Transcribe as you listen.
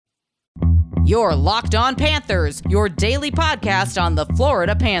Your Locked On Panthers, your daily podcast on the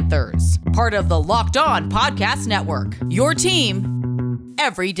Florida Panthers. Part of the Locked On Podcast Network, your team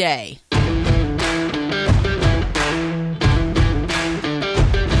every day.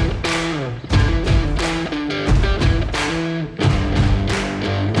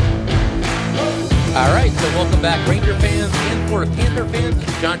 All right, so welcome back, Ranger fans and Florida Panther fans. This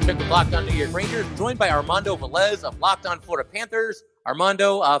is John Chick with Locked On New York Rangers, joined by Armando Velez of Locked On Florida Panthers.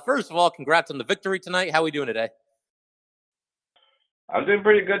 Armando, first of all, congrats on the victory tonight. How are we doing today? I'm doing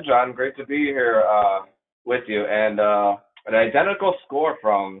pretty good, John. Great to be here with you. And an identical score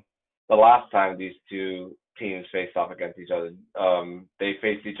from the last time these two teams faced off against each other. They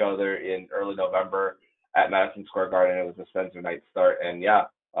faced each other in early November at Madison Square Garden. It was a Spencer Knight start. And yeah,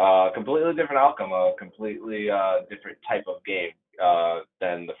 completely different outcome, a completely different type of game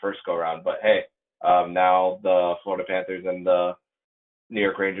than the first go-around. But hey, now the Florida Panthers and the New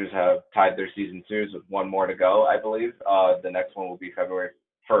York Rangers have tied their season series with one more to go, I believe. The next one will be February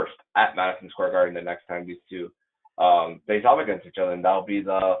 1st at Madison Square Garden the next time these two face off against each other. And that'll be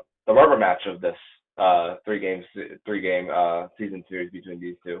the rubber match of this three-game season series between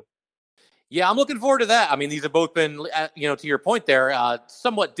these two. Yeah, I'm looking forward to that. I mean, these have both been, to your point there,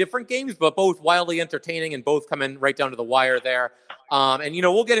 somewhat different games, but both wildly entertaining and both coming right down to the wire there. And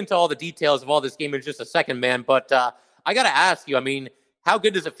we'll get into all the details of all this game in just a second, man. But I got to ask you, I mean, how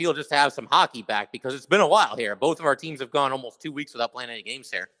good does it feel just to have some hockey back? Because it's been a while here. Both of our teams have gone almost 2 weeks without playing any games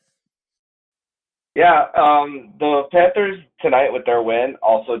here. Yeah, the Panthers tonight with their win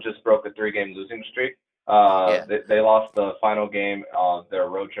also just broke a 3-game losing streak. They lost the final game of their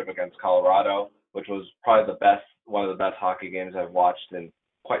road trip against Colorado, which was probably one of the best hockey games I've watched in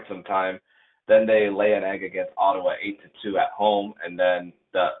quite some time. Then they lay an egg against Ottawa 8-2 at home, and then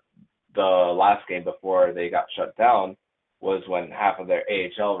the last game before they got shut down was when half of their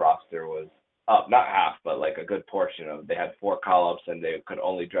AHL roster was up. Not half, but like a good portion of. They had 4 call-ups, and they could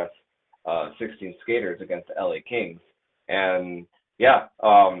only dress 16 skaters against the LA Kings. And yeah,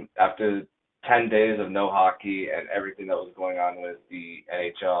 after 10 days of no hockey and everything that was going on with the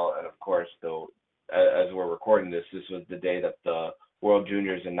NHL, and of course, as we're recording this was the day that the World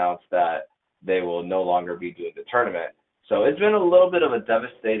Juniors announced that they will no longer be doing the tournament. So it's been a little bit of a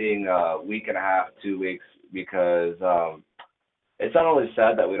devastating week and a half, 2 weeks, because it's not only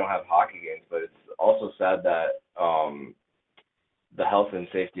sad that we don't have hockey games, but it's also sad that the health and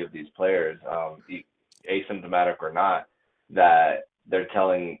safety of these players, asymptomatic or not, that they're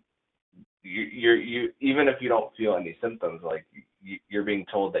telling you even if you don't feel any symptoms, like you're being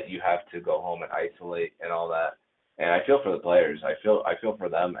told that you have to go home and isolate and all that. And I feel for the players. I feel for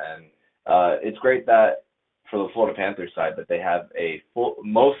them, and it's great that for the Florida Panthers side that they have a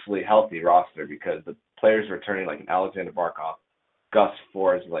mostly healthy roster, because the players returning like Alexander Barkov, Gus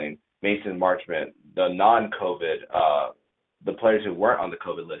Forsling, Mason Marchment, the non-COVID, the players who weren't on the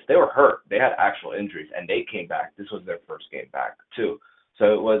COVID list, they were hurt. They had actual injuries, and they came back. This was their first game back too.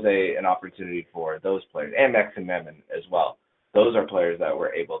 So it was an opportunity for those players, and Maxim Mammon as well. Those are players that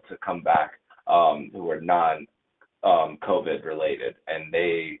were able to come back who were non-COVID related, and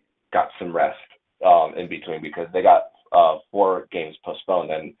they got some rest in between, because they got 4 games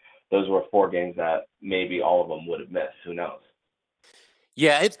postponed, and those were 4 games that maybe all of them would have missed. Who knows?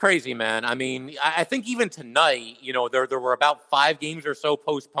 Yeah, it's crazy, man. I mean, I think even tonight, there were about 5 games or so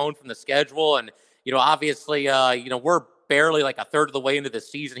postponed from the schedule. And, obviously, we're barely like a third of the way into the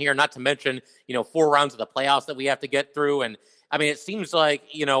season here, not to mention, 4 rounds of the playoffs that we have to get through. And I mean, it seems like,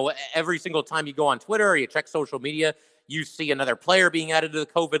 every single time you go on Twitter or you check social media, you see another player being added to the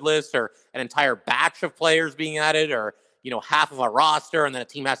COVID list, or an entire batch of players being added, or, half of a roster, and then a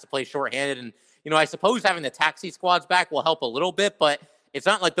team has to play shorthanded. And, I suppose having the taxi squads back will help a little bit, but it's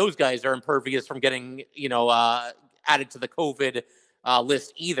not like those guys are impervious from getting, added to the COVID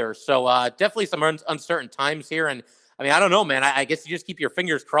list either. So definitely some uncertain times here. And I mean, I don't know, man. I guess you just keep your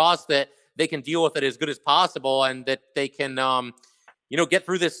fingers crossed that they can deal with it as good as possible, and that they can, get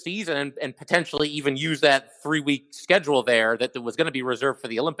through this season and potentially even use that 3-week schedule there that was going to be reserved for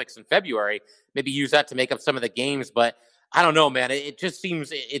the Olympics in February. Maybe use that to make up some of the games. But I don't know, man. It just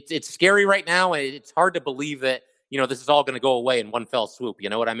seems it's scary right now. And it's hard to believe that, this is all going to go away in one fell swoop. You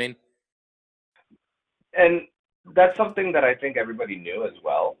know what I mean? And that's something that I think everybody knew as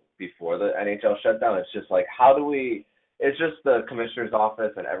well before the NHL shutdown. It's just like, it's just the commissioner's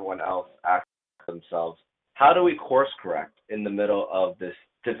office and everyone else ask themselves, how do we course correct in the middle of this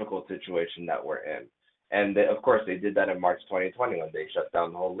difficult situation that we're in? And of course, they did that in March 2020 when they shut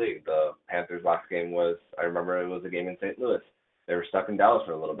down the whole league. The Panthers' last game I remember it was a game in St. Louis. They were stuck in Dallas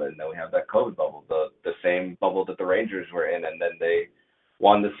for a little bit, and then we have that COVID bubble, the same bubble that the Rangers were in, and then they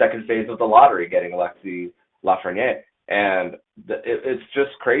won the second phase of the lottery, getting Alexis Lafreniere. And it's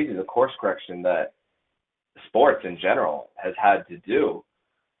just crazy, the course correction that sports in general has had to do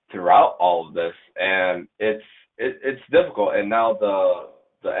throughout all of this. And it's difficult. And now the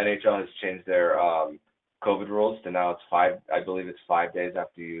NHL has changed their COVID rules to now it's I believe it's 5 days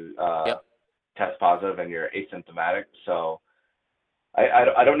after you test positive and you're asymptomatic. So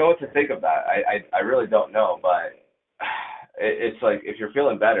I don't know what to think of that. I really don't know, but it's like if you're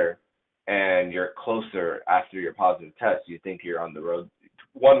feeling better and you're closer after your positive test, you think you're on the road.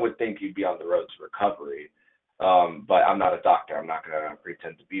 One would think you'd be on the road to recovery, but I'm not a doctor. I'm not going to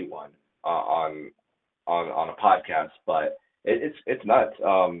pretend to be one on a podcast. But it's nuts,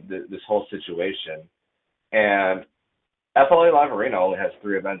 this whole situation. And FLA Live Arena only has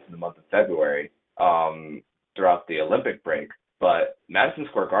 3 events in the month of February throughout the Olympic break. But Madison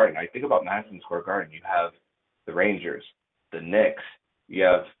Square Garden, I think about Madison Square Garden, you have the Rangers, the Knicks, you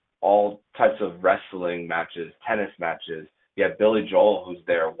have all types of wrestling matches, tennis matches. You have Billy Joel, who's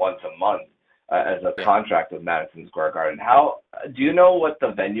there once a month as a contract with Madison Square Garden. How do you know what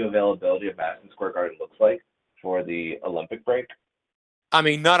the venue availability of Madison Square Garden looks like for the Olympic break? I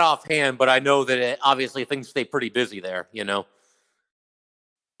mean, not offhand, but I know that obviously things stay pretty busy there, you know?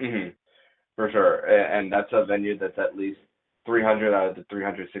 Mm-hmm. For sure. And that's a venue that's at least 300 out of the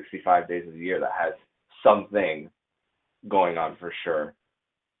 365 days of the year that has something going on for sure.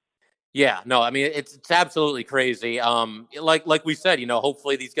 Yeah, no, I mean, it's absolutely crazy. Like we said, you know,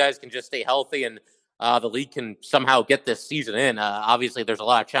 hopefully these guys can just stay healthy and the league can somehow get this season in. Obviously, there's a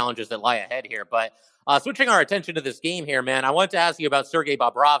lot of challenges that lie ahead here, but switching our attention to this game here, man, I wanted to ask you about Sergei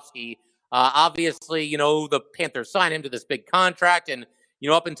Bobrovsky. Obviously, you know, the Panthers signed him to this big contract, and, you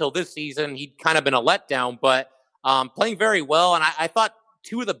know, up until this season, he'd kind of been a letdown, but playing very well. And I thought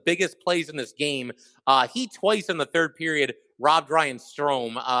 2 of the biggest plays in this game, he twice in the third period robbed Ryan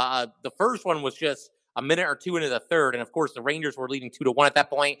Strome. The first one was just a minute or 2 into the third, and of course the Rangers were leading 2-1 at that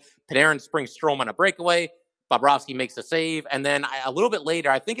point. Panarin springs Strome on a breakaway. Bobrovsky makes a save, and then a little bit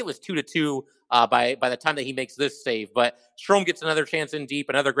later, I think it was 2-2 by the time that he makes this save. But Strome gets another chance in deep,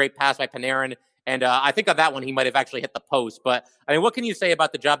 another great pass by Panarin, and I think on that one he might have actually hit the post. But I mean, what can you say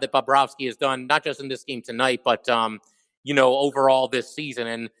about the job that Bobrovsky has done, not just in this game tonight, but you know, overall this season?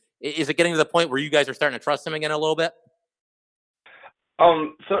 And is it getting to the point where you guys are starting to trust him again a little bit?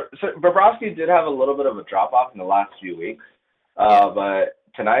 So Bobrovsky did have a little bit of a drop off in the last few weeks, but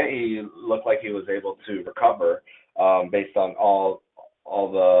tonight he looked like he was able to recover based on all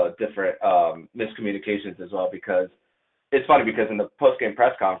the different miscommunications as well. Because it's funny, because in the post-game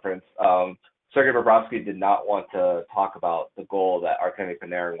press conference, Sergei Bobrovsky did not want to talk about the goal that Artemi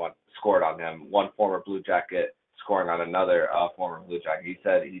Panarin scored on him, one former Blue Jacket scoring on another former Blue Jacket.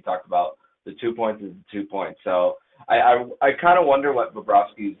 He talked about the 2 points is the 2 points. So I kind of wonder what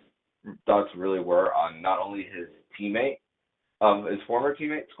Bobrovsky's thoughts really were on not only his former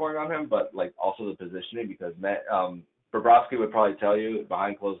teammate scoring on him, but like also the positioning, because Bobrovsky would probably tell you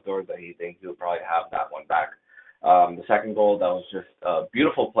behind closed doors that he thinks he'll probably have that one back. The second goal, that was just a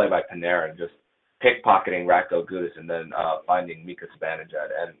beautiful play by Panarin, just pickpocketing Radko Gudas and then finding Mika Zibanejad.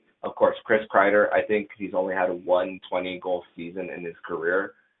 And of course, Chris Kreider, I think he's only had a 120-goal season in his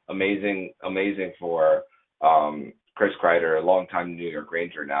career. Amazing for Chris Kreider, a longtime New York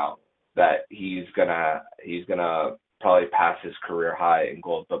Ranger now, that he's gonna probably pass his career high in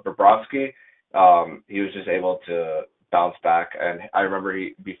goals. But Bobrovsky, he was just able to bounce back. And I remember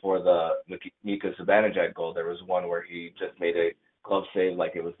before the Mika Zibanejad goal, there was one where he just made a glove save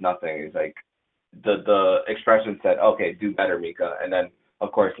like it was nothing. He's like, the expression said, "Okay, do better, Mika." And then,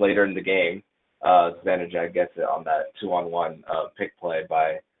 of course, later in the game, Zibanejad gets it on that 2-on-1 pick play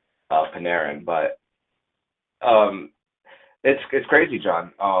by Panarin. But it's crazy,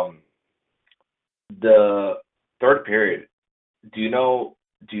 John. The third period, do you know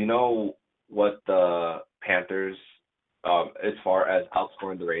what the Panthers, as far as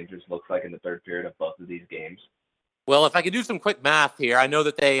outscoring the Rangers, looks like in the third period of both of these games? Well, if I could do some quick math here, I know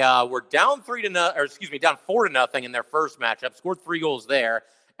that they were down 4-0 in their first matchup, scored 3 goals there,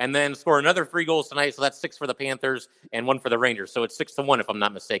 and then scored another 3 goals tonight. So that's 6 for the Panthers and 1 for the Rangers. So it's 6-1, if I'm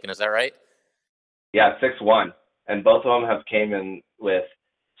not mistaken. Is that right? Yeah, 6-1, and both of them have came in with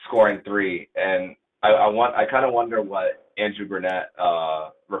scoring 3. And I kind of wonder what Andrew Burnett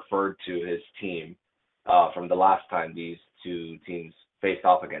referred to his team from the last time these two teams faced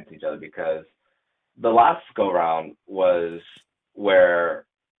off against each other, because the last go-round was where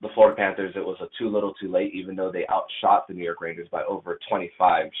the Florida Panthers, it was a too little too late, even though they outshot the New York Rangers by over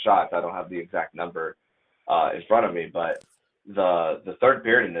 25 shots. I don't have the exact number in front of me, but the third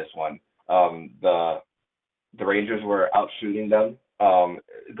period in this one, the Rangers were out shooting them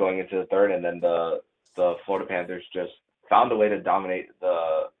going into the third, and then the Florida Panthers just found a way to dominate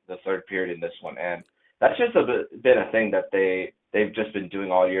the third period in this one, and that's just been a thing that they've just been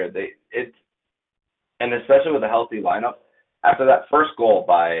doing all year. And especially with a healthy lineup, after that first goal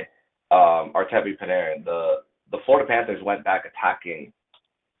by Artemi Panarin, the Florida Panthers went back attacking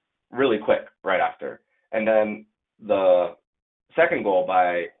really quick right after, and then the second goal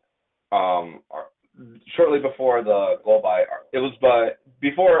by shortly before the goal by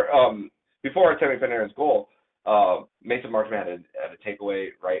before Artemi Panarin's goal, Mason Marchment had a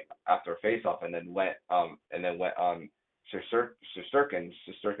takeaway right after a faceoff, and then went on Shesterkin.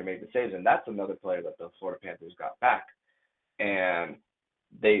 Shesterkin made the saves, and that's another player that the Florida Panthers got back, and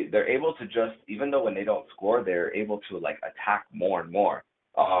they're able to just, even though when they don't score, they're able to like attack more and more.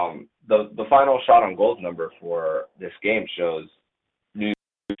 The final shot on goals number for this game shows New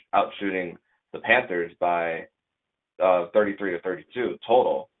York outshooting the Panthers by 33-32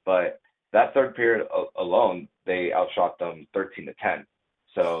 total, but that third period alone, they outshot them 13-10.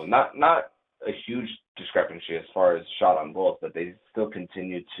 So not a huge discrepancy as far as shot on goals, but they still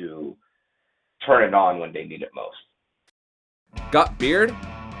continue to turn it on when they need it most. Got beard?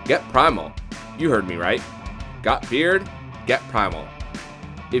 Get Primal. You heard me right. Got beard? Get Primal.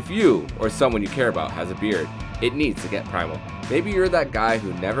 If you or someone you care about has a beard, it needs to get Primal. Maybe you're that guy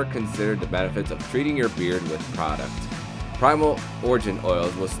who never considered the benefits of treating your beard with product. Primal Origin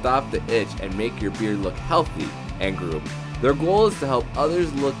Oils will stop the itch and make your beard look healthy and groomed. Their goal is to help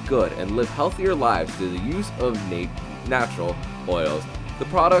others look good and live healthier lives through the use of natural oils. The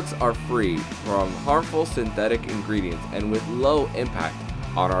products are free from harmful synthetic ingredients and with low impact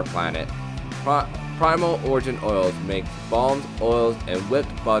on our planet. Primal Origin Oils makes balms, oils, and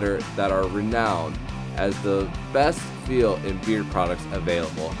whipped butter that are renowned as the best feel in beard products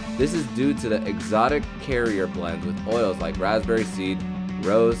available. This is due to the exotic carrier blends with oils like raspberry seed,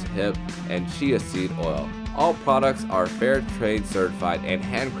 rose hip, and chia seed oil. All products are fair trade certified and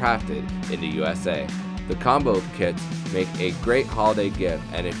handcrafted in the USA. The combo kits make a great holiday gift,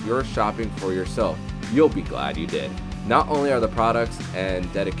 and if you're shopping for yourself, you'll be glad you did. Not only are the products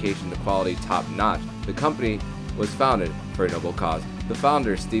and dedication to quality top notch, the company was founded for a noble cause. The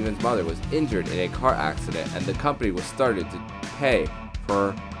founder, Steven's mother, was injured in a car accident, and the company was started to pay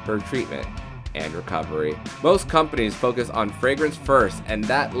for her treatment and recovery. Most companies focus on fragrance first, and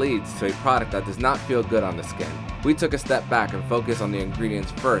that leads to a product that does not feel good on the skin. We took a step back and focused on the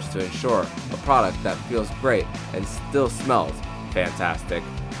ingredients first to ensure a product that feels great and still smells fantastic.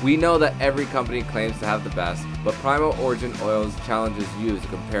 We know that every company claims to have the best, but Primal Origin Oils challenges you to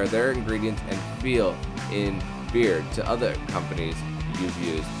compare their ingredients and feel in beard to other companies you've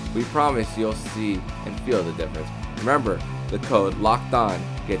used. We promise you'll see and feel the difference. Remember, the code LOCKEDON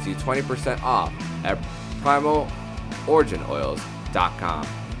gets you 20% off at primaloriginoils.com.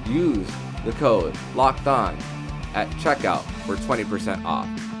 Use the code LOCKEDON at checkout for 20% off.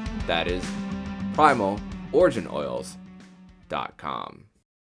 That is primaloriginoils.com.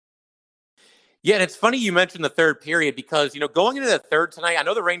 Yeah, and it's funny you mentioned the third period because, going into the third tonight, I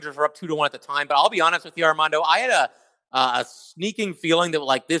know the Rangers were up 2-1 at the time, but I'll be honest with you, Armando, I had a sneaking feeling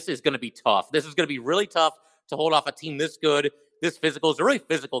that, this is going to be tough. This is going to be really tough to hold off a team this good, this physical. It's a really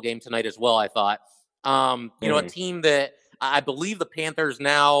physical game tonight as well, I thought. A team that I believe the Panthers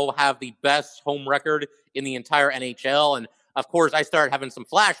now have the best home record in the entire NHL, and of course, I started having some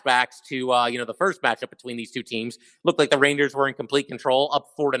flashbacks to, the first matchup between these two teams. Looked like the Rangers were in complete control, up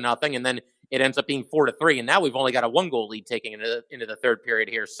 4-0, and then it ends up being 4-3, and now we've only got a 1-goal lead taking into the third period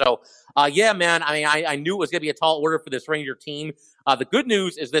here. So, yeah, man, I knew it was going to be a tall order for this Ranger team. The good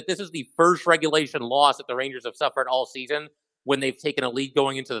news is that this is the first regulation loss that the Rangers have suffered all season when they've taken a lead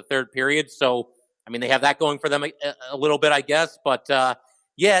going into the third period. So, they have that going for them a little bit, I guess. But,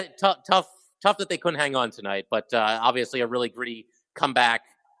 yeah, tough that they couldn't hang on tonight. But obviously a really gritty comeback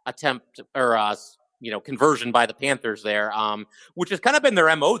attempt or conversion by the Panthers there, which has kind of been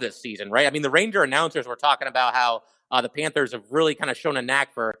their MO this season, right? The Ranger announcers were talking about how the Panthers have really kind of shown a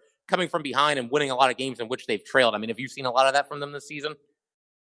knack for coming from behind and winning a lot of games in which they've trailed. Have you seen a lot of that from them this season?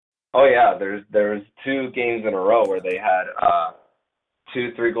 Oh yeah, there's 2 games in a row where they had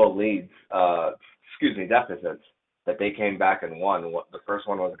 2 3-goal leads, deficits that they came back and won. The first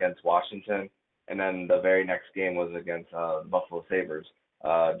one was against Washington, and then the very next game was against the Buffalo Sabres,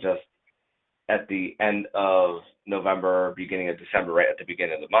 just at the end of November, beginning of December, right at the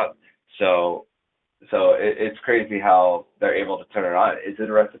beginning of the month. So it's crazy how they're able to turn it on. Is it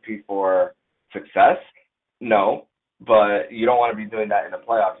a recipe for success? No, but you don't want to be doing that in the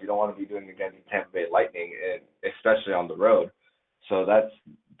playoffs. You don't want to be doing it against the Tampa Bay Lightning, especially on the road. So that's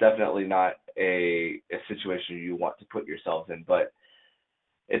definitely not a situation you want to put yourselves in. But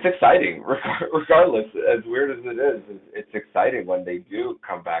it's exciting regardless. As weird as it is, it's exciting when they do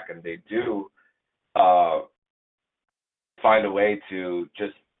come back and they do find a way to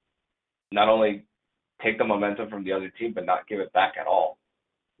just not only take the momentum from the other team, but not give it back at all.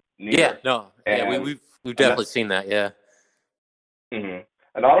 Neither. Yeah, no, yeah, we've definitely seen that. Yeah. Mm-hmm.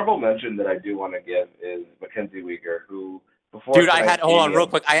 An honorable mention that I do want to give is Mackenzie Weegar, who before. Dude, hold on real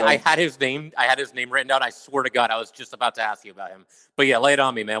quick. I had his name. I had his name written down. I swear to God, I was just about to ask you about him. But yeah, lay it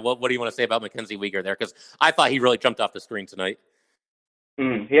on me, man. What do you want to say about Mackenzie Weegar there? Because I thought he really jumped off the screen tonight.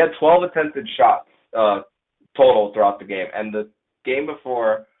 He had 12 attempted shots total throughout the game, and the game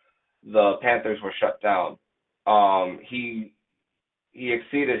before the Panthers were shut down, he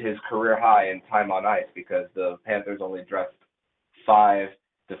exceeded his career high in time on ice because the Panthers only dressed 5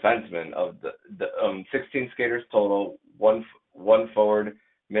 defensemen of the 16 skaters total, one forward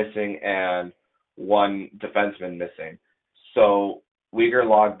missing and 1 defenseman missing. So Weegar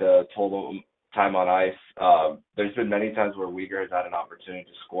logged the total time on ice. There's been many times where Weegar has had an opportunity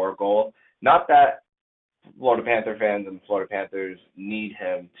to score a goal. Not that Florida Panther fans and Florida Panthers need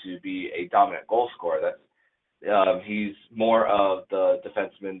him to be a dominant goal scorer. That's he's more of the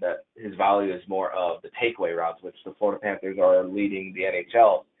defenseman that his value is more of the takeaway routes, which the Florida Panthers are leading the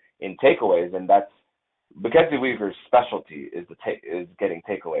NHL in takeaways, and that's Mackenzie Weegar's specialty is getting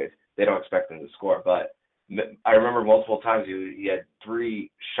takeaways. They don't expect him to score, but I remember multiple times he had 3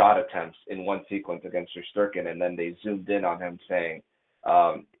 shot attempts in one sequence against Shesterkin, and then they zoomed in on him saying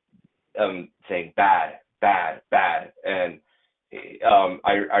bad, and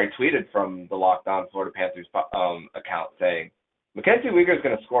I tweeted from the Locked On Florida Panthers account saying Mackenzie Weegar is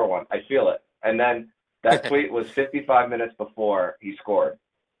going to score one. I feel it, and then that tweet was 55 minutes before he scored.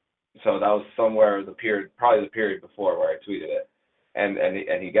 So that was somewhere probably the period before where I tweeted it, and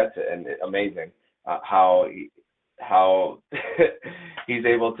he gets it, and amazing how he's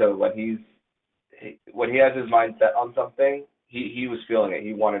able to when he has his mind set on something, he was feeling it.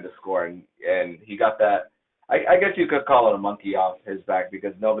 He wanted to score, and he got that. I guess you could call it a monkey off his back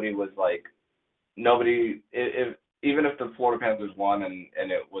because even if the Florida Panthers won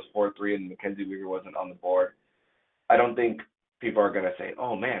and it was 4-3 and Mackenzie Weegar wasn't on the board, I don't think people are going to say,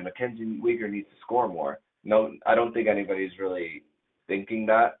 oh man, Mackenzie Weegar needs to score more. No, I don't think anybody's really thinking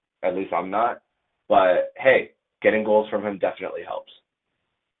that. At least I'm not. But hey, getting goals from him definitely helps.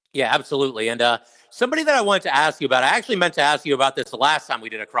 Yeah, absolutely. And somebody that I wanted to ask you about, I actually meant to ask you about this the last time we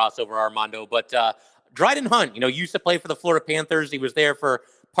did a crossover, Armando, but Dryden Hunt, used to play for the Florida Panthers. He was there for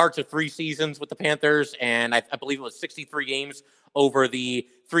parts of 3 seasons with the Panthers, and I believe it was 63 games over the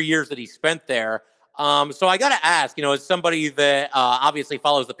 3 years that he spent there. So I got to ask, as somebody that obviously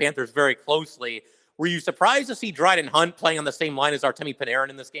follows the Panthers very closely, were you surprised to see Dryden Hunt playing on the same line as Artemi Panarin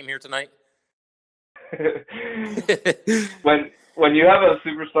in this game here tonight? When you have a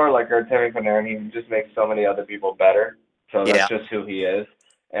superstar like Artemi Panarin, he just makes so many other people better. So that's just who he is.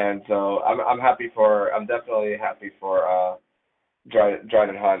 And so I'm definitely happy for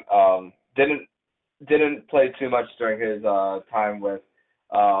Dryden Hunt. Didn't play too much during his time with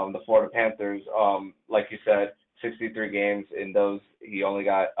the Florida Panthers. Like you said, 63 games. In those, he only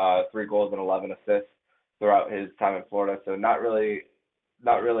got 3 goals and 11 assists throughout his time in Florida. So not really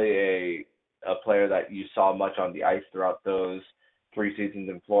a player that you saw much on the ice throughout those 3 seasons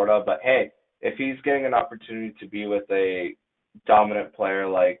in Florida. But hey, if he's getting an opportunity to be with a dominant player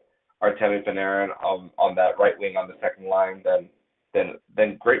like Artemi Panarin on that right wing on the second line,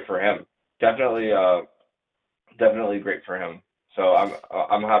 then great for him. Definitely great for him. So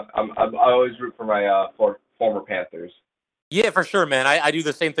I'm happy. I always root for my former Panthers. Yeah, for sure, man. I do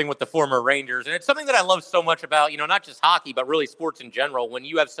the same thing with the former Rangers, and it's something that I love so much about not just hockey but really sports in general. When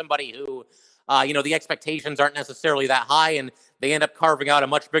you have somebody who the expectations aren't necessarily that high, and they end up carving out a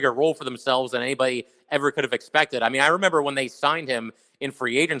much bigger role for themselves than anybody ever could have expected. I mean, I remember when they signed him in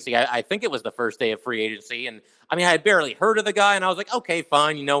free agency, I think it was the first day of free agency, and I mean, I had barely heard of the guy, and I was like, okay,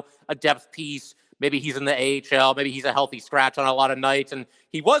 fine, a depth piece. Maybe he's in the AHL. Maybe he's a healthy scratch on a lot of nights, and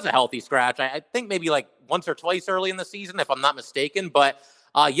he was a healthy scratch. I think maybe like once or twice early in the season, if I'm not mistaken, but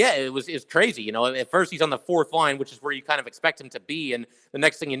it was crazy. At first he's on the 4th line, which is where you kind of expect him to be. And the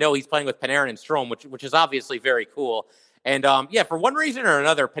next thing you know, he's playing with Panarin and Strome, which is obviously very cool. And for one reason or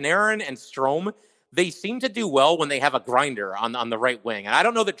another, Panarin and Strome, they seem to do well when they have a grinder on the right wing. And I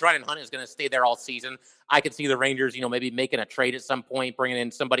don't know that Dryden Hunt is going to stay there all season. I could see the Rangers, maybe making a trade at some point, bringing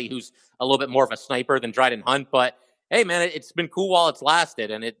in somebody who's a little bit more of a sniper than Dryden Hunt. But hey, man, it's been cool while it's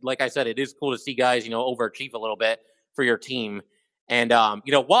lasted. And like I said, it is cool to see guys, overachieve a little bit for your team. And,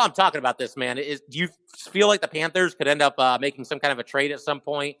 while I'm talking about this, man, do you feel like the Panthers could end up making some kind of a trade at some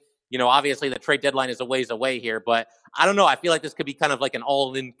point Obviously the trade deadline is a ways away here, but I don't know. I feel like this could be kind of like an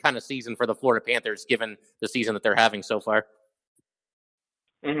all-in kind of season for the Florida Panthers, given the season that they're having so far.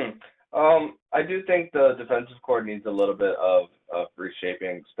 Mm-hmm. I do think the defensive core needs a little bit of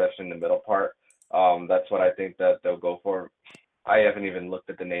reshaping, especially in the middle part. That's what I think that they'll go for. I haven't even looked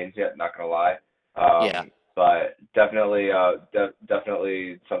at the names yet, not gonna lie. Yeah. But definitely,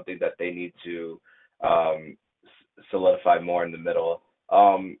 definitely something that they need to solidify more in the middle.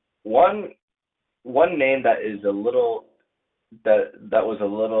 One name that is a little that was a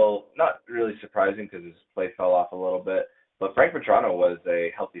little not really surprising because his play fell off a little bit, but Frank Petrano was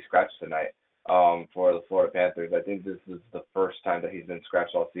a healthy scratch tonight for the Florida Panthers. I think this is the first time that he's been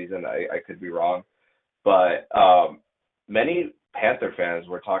scratched all season. I could be wrong, but many Panther fans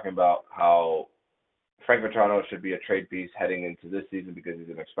were talking about how Frank Petrano should be a trade piece heading into this season because he's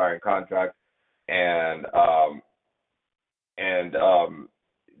an expiring contract and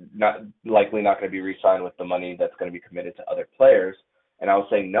not likely not going to be re-signed with the money that's going to be committed to other players. And I was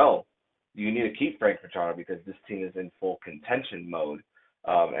saying, no, you need to keep Frank Petrano because this team is in full contention mode,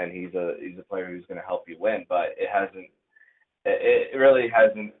 and he's a player who's going to help you win. But it really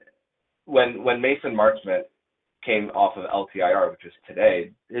hasn't. When Mason Marchment came off of LTIR, which is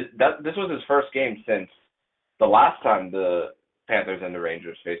today, this was his first game since the last time the Panthers and the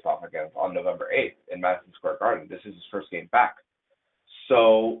Rangers faced off again on November 8th in Madison Square Garden. This is his first game back.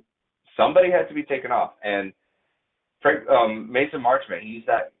 So somebody had to be taken off. And Mason Marchment, he's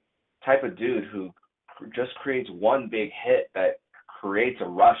that type of dude who just creates one big hit that creates a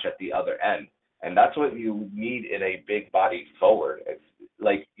rush at the other end. And that's what you need in a big body forward. It's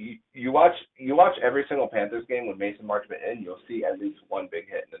like you watch every single Panthers game with Mason Marchment in, you'll see at least one big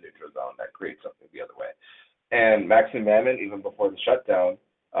hit in the neutral zone that creates something the other way. And Maxim Mammon, even before the shutdown,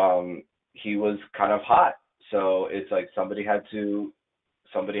 he was kind of hot. So it's like somebody had to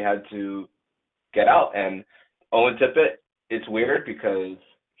get out. And Owen Tippett, it's weird because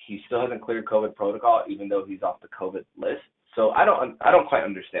he still hasn't cleared COVID protocol, even though he's off the COVID list. So I don't quite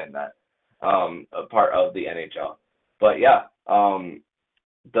understand that a part of the NHL. But yeah,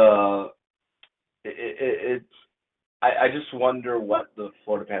 I just wonder what the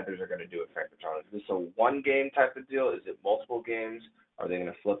Florida Panthers are going to do with Frank Petrano. Is this a one-game type of deal? Is it multiple games? Are they going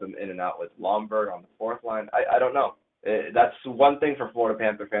to flip him in and out with Lombard on the fourth line? I don't know. That's one thing for Florida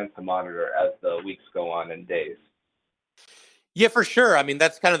Panther fans to monitor as the weeks go on and days. Yeah, for sure. I mean,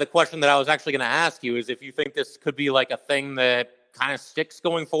 that's kind of the question that I was actually going to ask you, is if you think this could be like a thing that kind of sticks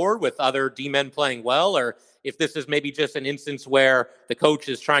going forward with other D-men playing well, or if this is maybe just an instance where the coach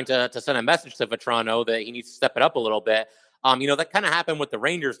is trying to send a message to Vetrano that he needs to step it up a little bit. That kind of happened with the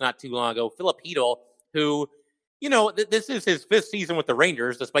Rangers not too long ago. Philip Hedl, who, this is his fifth season with the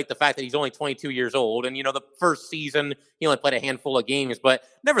Rangers, despite the fact that he's only 22 years old. And, the first season, he only played a handful of games, but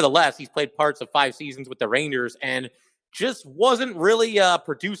nevertheless, he's played parts of 5 seasons with the Rangers and just wasn't really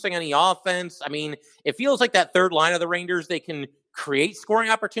producing any offense. I mean, it feels like that third line of the Rangers, they can create scoring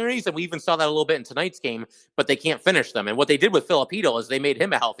opportunities, and we even saw that a little bit in tonight's game, but they can't finish them. And what they did with Philip Hedl is they made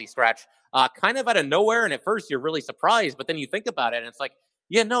him a healthy scratch kind of out of nowhere, and at first you're really surprised, but then you think about it, and it's like,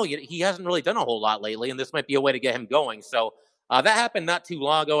 yeah, no, he hasn't really done a whole lot lately, and this might be a way to get him going. So that happened not too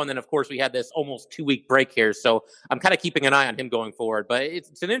long ago, and then, of course, we had this almost 2-week break here, so I'm kind of keeping an eye on him going forward. But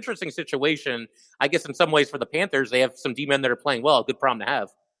it's an interesting situation. I guess in some ways for the Panthers, they have some D-men that are playing well. Good problem to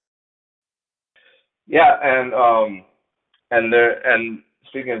have. Yeah, and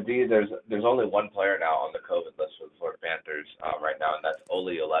speaking of D, there's only one player now on the COVID list for the Florida Panthers right now, and that's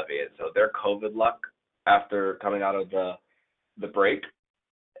Olli Juolevi. So their COVID luck after coming out of the break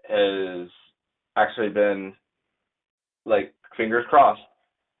has actually been, like, fingers crossed,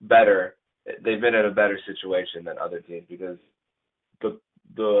 better. They've been in a better situation than other teams because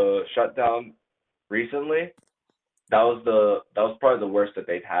the shutdown recently, that was probably the worst that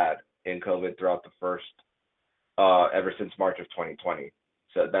they've had in COVID throughout the first ever since March of 2020.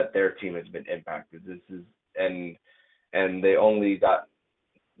 So that their team has been impacted. This is and they only got,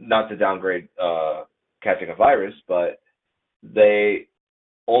 not to downgrade catching a virus, but they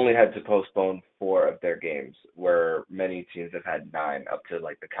only had to postpone 4 of their games, where many teams have had 9, up to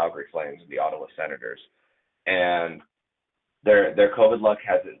like the Calgary Flames and the Ottawa Senators. And their COVID luck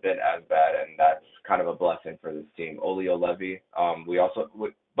hasn't been as bad, and that's kind of a blessing for this team. Olli Juolevi,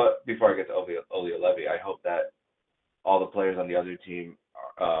 but before I get to Olli Juolevi, I hope that all the players on the other team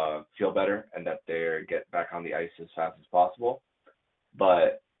feel better and that they get back on the ice as fast as possible.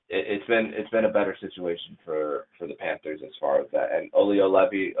 But it's been a better situation for the Panthers as far as that. And Olli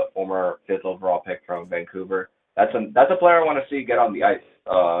Juolevi, a former 5th overall pick from Vancouver, that's a player I want to see get on the ice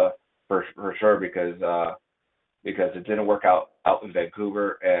for sure, because because it didn't work out in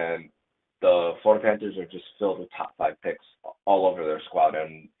Vancouver, and the Florida Panthers are just filled with top 5 picks all over their squad.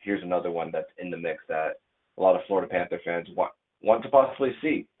 And here's another one that's in the mix that a lot of Florida Panther fans want to possibly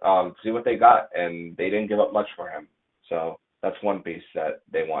see what they got, and they didn't give up much for him. So that's one piece that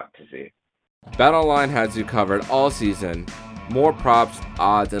they want to see. BetOnline has you covered all season. More props,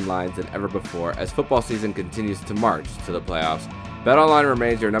 odds, and lines than ever before as football season continues to march to the playoffs. BetOnline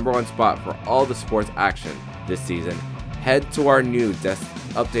remains your number one spot for all the sports action this season. Head to our new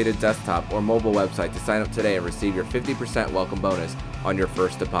updated desktop or mobile website to sign up today and receive your 50% welcome bonus on your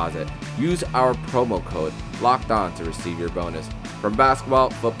first deposit. Use our promo code LOCKEDON to receive your bonus. From basketball,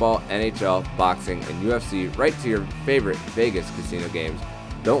 football, NHL, boxing, and UFC, right to your favorite Vegas casino games.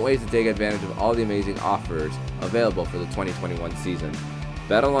 Don't wait to take advantage of all the amazing offers available for the 2021 season.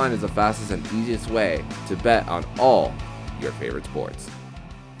 BetOnline is the fastest and easiest way to bet on all your favorite sports.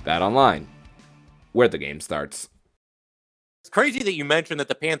 BetOnline, where the game starts. It's crazy that you mentioned that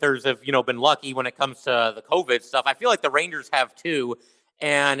the Panthers have, been lucky when it comes to the COVID stuff. I feel like the Rangers have too.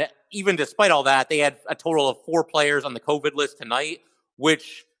 And even despite all that, they had a total of 4 players on the COVID list tonight,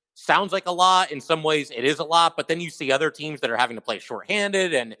 which sounds like a lot. In some ways, it is a lot. But then you see other teams that are having to play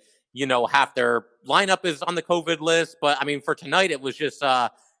shorthanded and, half their lineup is on the COVID list. But, for tonight, it was just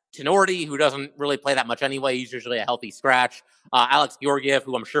Tenorti, who doesn't really play that much anyway. He's usually a healthy scratch. Alex Georgiev,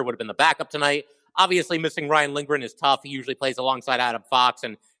 who I'm sure would have been the backup tonight. Obviously, missing Ryan Lindgren is tough. He usually plays alongside Adam Fox,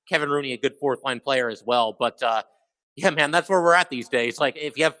 and Kevin Rooney, a good fourth-line player as well. But, yeah, man, that's where we're at these days. Like,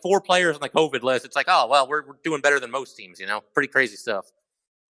 if you have 4 players on the COVID list, it's like, oh, well, we're doing better than most teams, Pretty crazy stuff.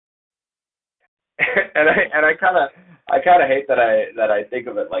 and I kind of hate that I think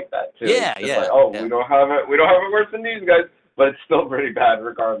of it like that too. Yeah, it's yeah. Like, oh, yeah. we don't have it worse than these guys, but it's still pretty bad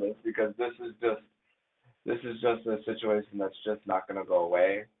regardless, because this is just a situation that's just not going to go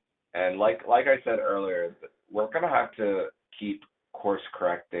away. And like I said earlier, we're going to have to keep course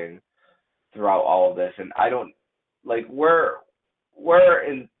correcting throughout all of this. And I don't like we're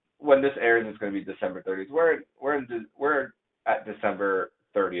in, when this airs, it's going to be December 30th. We're at December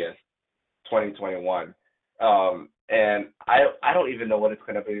 30th, 2021. And I don't even know what it's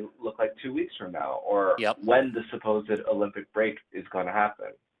going to look like 2 weeks from now, or when the supposed Olympic break is going to happen.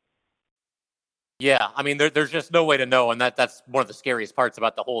 Yeah, there's just no way to know, and that's one of the scariest parts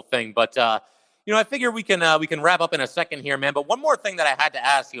about the whole thing. But I figure we can wrap up in a second here, man. But one more thing that I had to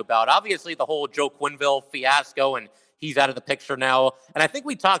ask you about, obviously the whole Joe Quenneville fiasco, and he's out of the picture now. And I think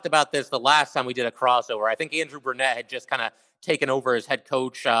we talked about this the last time we did a crossover. I think Andrew Burnett had just kind of taken over as head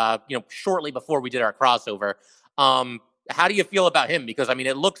coach, shortly before we did our crossover. How do you feel about him? Because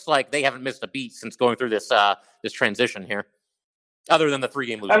it looks like they haven't missed a beat since going through this transition here, other than the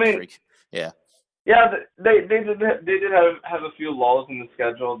 3-game losing streak. Yeah. Yeah, they did have a few lulls in the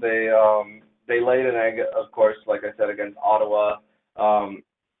schedule. They laid an egg, of course, like I said, against Ottawa.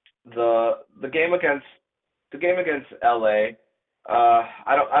 The game against LA,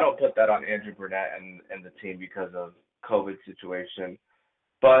 I don't put that on Andrew Burnett and the team because of COVID situation,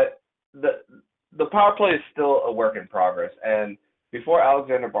 but the power play is still a work in progress. And before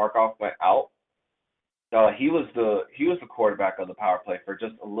Alexander Barkov went out, he was the quarterback of the power play for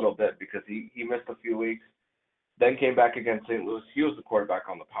just a little bit, because he missed a few weeks, then came back against St. Louis. He was the quarterback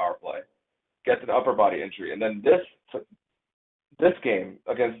on the power play, gets an upper body injury, and then this game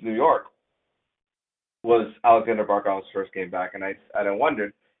against New York was Alexander Barkov's first game back, and I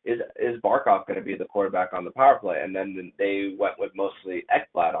wondered, is Barkov going to be the quarterback on the power play? And then they went with mostly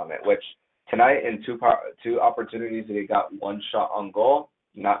Ekblad on it, which tonight in two opportunities that he got one shot on goal,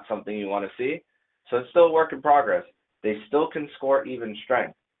 not something you want to see. So it's still a work in progress. They still can score even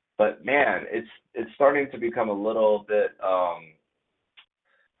strength, but man, it's starting to become a little bit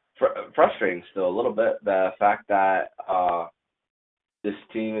frustrating still, a little bit, the fact that this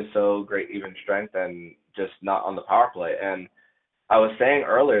team is so great even strength and just not on the power play. And I was saying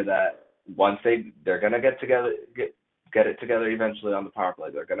earlier that once they're gonna get it together eventually on the power play.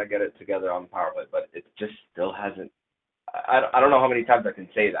 They're gonna get it together on the power play, but it just still hasn't. I don't know how many times I can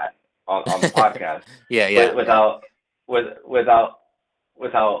say that on the podcast. yeah. Without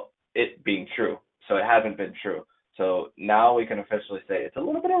it being true. So it hasn't been true. So now we can officially say it's a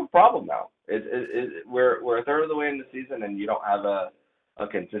little bit of a problem now. We're a third of the way in the season, and you don't have a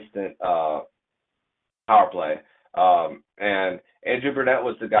consistent power play. And Andrew Burnett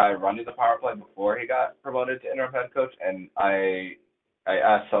was the guy running the power play before he got promoted to interim head coach. And I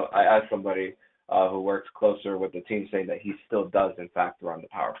asked somebody who works closer with the team, saying that he still does in fact run the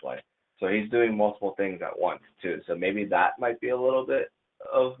power play. So he's doing multiple things at once too. So maybe that might be a little bit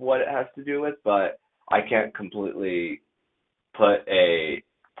of what it has to do with, but I can't completely put it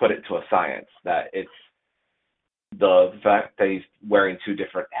to a science that it's the fact that he's wearing two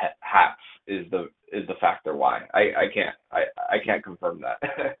different hats is the factor why. I can't confirm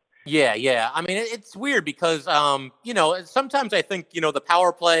that. Yeah. I mean, it's weird because, sometimes I think, the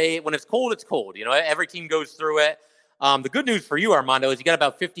power play, when it's cold, it's cold. Every team goes through it. The good news for you, Armando, is you got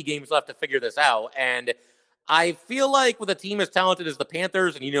about 50 games left to figure this out. And I feel like with a team as talented as the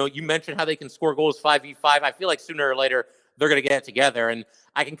Panthers, and, you mentioned how they can score goals 5v5, I feel like sooner or later they're going to get it together. And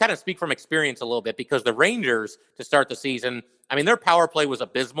I can kind of speak from experience a little bit because the Rangers, to start the season, I mean, their power play was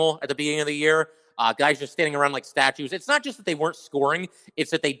abysmal at the beginning of the year. Guys just standing around like statues. It's not just that they weren't scoring, it's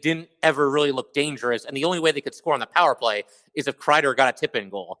that they didn't ever really look dangerous. And the only way they could score on the power play is if Kreider got a tip-in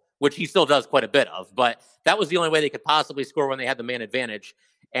goal, which he still does quite a bit of. But that was the only way they could possibly score when they had the man advantage.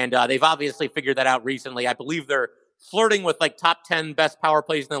 And they've obviously figured that out recently. I believe they're flirting with like top 10 best power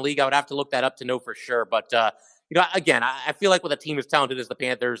plays in the league. I would have to look that up to know for sure. But, again, I feel like with a team as talented as the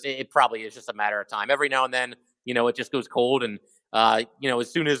Panthers, it probably is just a matter of time. Every now and then, it just goes cold. And, as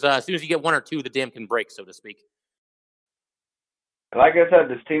soon as you get one or two, the dam can break, so to speak. Like I said,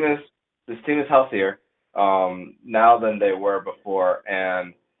 this team is healthier now than they were before,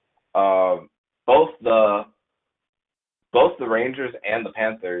 and both the Rangers and the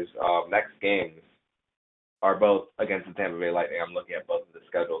Panthers next games are both against the Tampa Bay Lightning. I'm looking at both of the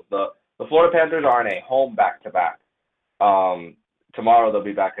schedules. The Florida Panthers are in a home back-to-back. Tomorrow they'll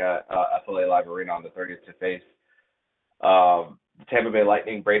be back at FLA Live Arena on the 30th to face the Tampa Bay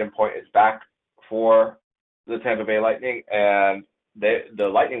Lightning. Braden Point is back for the Tampa Bay Lightning, and the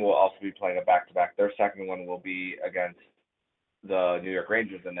Lightning will also be playing a back-to-back. Their second one will be against the New York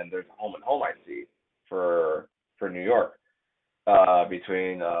Rangers, and then there's home and home, I see, for New York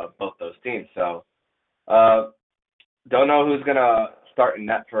between both those teams. So don't know who's going to start in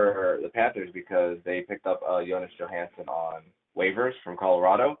net for the Panthers because they picked up Jonas Johansson on waivers from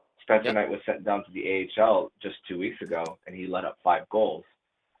Colorado. Spencer Knight was sent down to the AHL just 2 weeks ago, and he let up 5 goals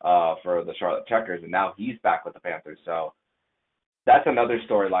for the Charlotte Checkers, and now he's back with the Panthers. So that's another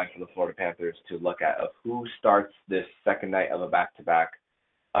storyline for the Florida Panthers to look at of who starts this second night of a back-to-back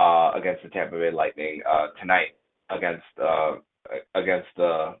against the Tampa Bay Lightning tonight against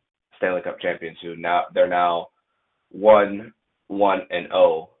the Stanley Cup champions, who they're now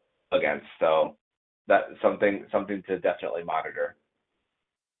 1-0 against. So that's something to definitely monitor.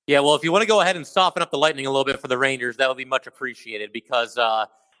 Yeah, well, if you want to go ahead and soften up the Lightning a little bit for the Rangers, that would be much appreciated because,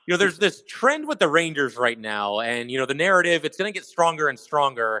 there's this trend with the Rangers right now. And, the narrative, it's going to get stronger and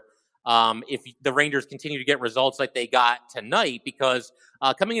stronger if the Rangers continue to get results like they got tonight. Because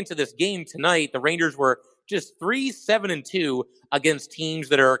coming into this game tonight, the Rangers were just 3-7-2 against teams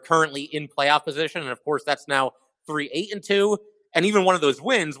that are currently in playoff position. And, of course, that's now 3-8-2. And even one of those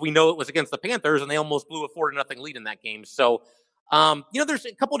wins, we know it was against the Panthers, and they almost blew a 4-0 lead in that game. So, there's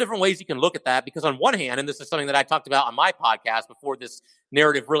a couple different ways you can look at that because on one hand, and this is something that I talked about on my podcast before this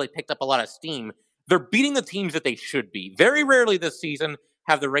narrative really picked up a lot of steam, they're beating the teams that they should be. Very rarely this season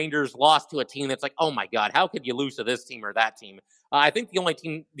have the Rangers lost to a team that's like, oh my God, how could you lose to this team or that team? I think the only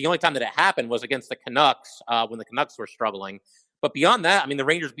time that it happened was against the Canucks when the Canucks were struggling. But beyond that, I mean, the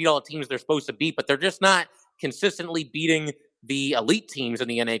Rangers beat all the teams they're supposed to beat, but they're just not consistently beating the elite teams in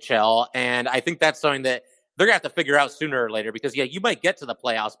the NHL. And I think that's something that they're going to have to figure out sooner or later because, you might get to the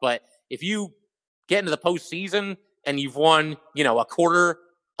playoffs, but if you get into the postseason and you've won, a quarter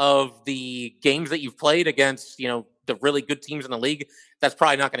of the games that you've played against, the really good teams in the league, that's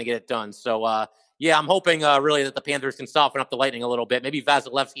probably not going to get it done. So, I'm hoping really that the Panthers can soften up the Lightning a little bit. Maybe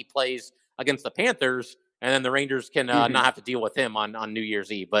Vasilevsky plays against the Panthers, and then the Rangers can not have to deal with him on New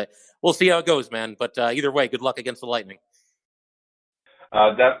Year's Eve. But we'll see how it goes, man. But either way, good luck against the Lightning.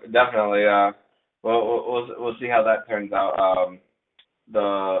 Definitely. Well, we'll see how that turns out.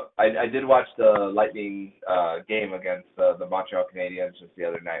 I did watch the Lightning game against the Montreal Canadiens just the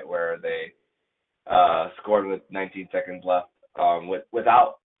other night, where they scored with 19 seconds left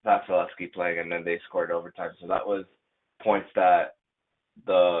without Vasilevsky playing, and then they scored overtime. So that was points that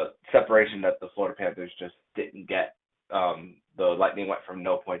the separation that the Florida Panthers just didn't get. The Lightning went from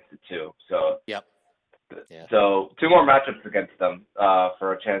no points to 2. So yep. Yeah. So 2 more matchups against them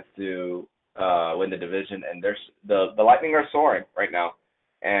for a chance to win the division, and the Lightning are soaring right now,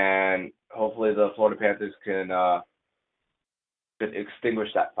 and hopefully the Florida Panthers can extinguish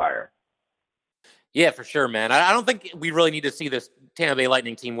that fire. Yeah, for sure, man. I don't think we really need to see this Tampa Bay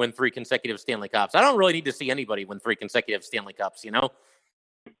Lightning team win 3 consecutive Stanley Cups. I don't really need to see anybody win 3 consecutive Stanley Cups,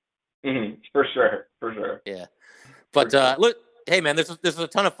 For sure. Yeah. But look, hey, man, this is a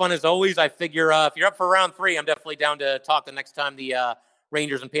ton of fun as always. I figure if you're up for round 3, I'm definitely down to talk the next time the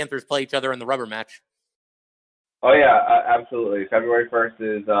Rangers and Panthers play each other in the rubber match. Oh, yeah, absolutely. February 1st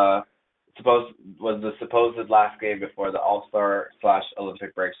is it's the supposed last game before the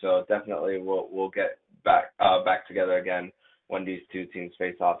All-Star/Olympic break. So definitely we'll get back together again when these two teams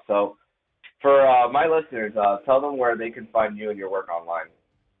face off. So for my listeners, tell them where they can find you and your work online.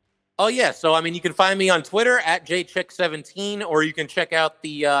 Oh, yeah. So, I mean, you can find me on Twitter at jchick17, or you can check out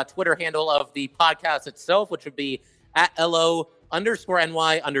the Twitter handle of the podcast itself, which would be at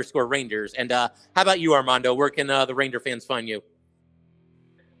LO_NY_Rangers. And how about you, Armando? Where can the Ranger fans find you?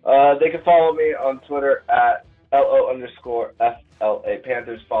 They can follow me on Twitter at LO_FLA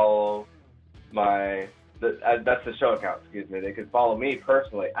Panthers. Follow that's the show account, excuse me. They can follow me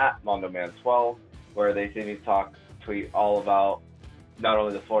personally at MondoMan12, where they see me tweet all about not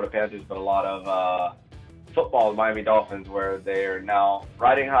only the Florida Panthers, but a lot of football, Miami Dolphins, where they are now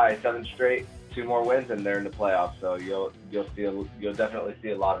riding high, 7 straight, 2 more wins, and they're in the playoffs. So you'll definitely see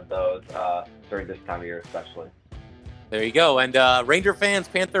a lot of those during this time of year, especially. There you go. And Ranger fans,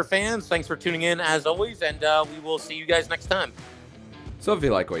 Panther fans, thanks for tuning in as always, and we will see you guys next time. So if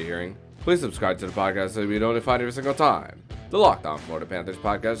you like what you're hearing, please subscribe to the podcast so you'll be notified every single time the Locked On Florida Panthers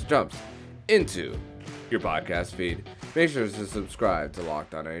podcast jumps into your podcast feed. Make sure to subscribe to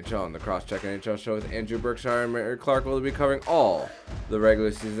Locked On NHL and the Cross-Check NHL show with Andrew Berkshire and Mary Clark. Will be covering all the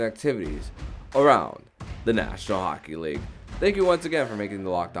regular season activities around the National Hockey League. Thank you once again for making the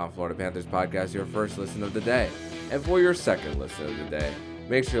Locked On Florida Panthers podcast your first listen of the day. And for your second listen of the day,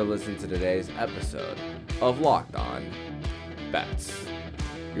 make sure to listen to today's episode of Locked On Bets,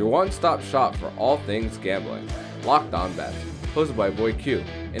 your one-stop shop for all things gambling. Locked On Bets, hosted by Boy Q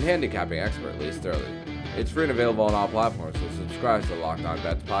and handicapping expert Lee Sterling. It's free and available on all platforms, so subscribe to the Locked On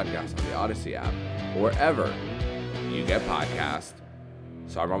Bets podcast on the Odyssey app or wherever you get podcasts.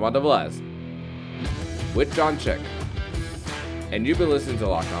 So I'm Armando Velez with John Chick, and you've been listening to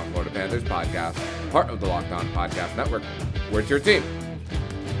Locked On Florida Panthers podcast, part of the Locked On Podcast Network. We're your team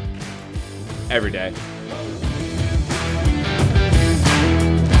every day.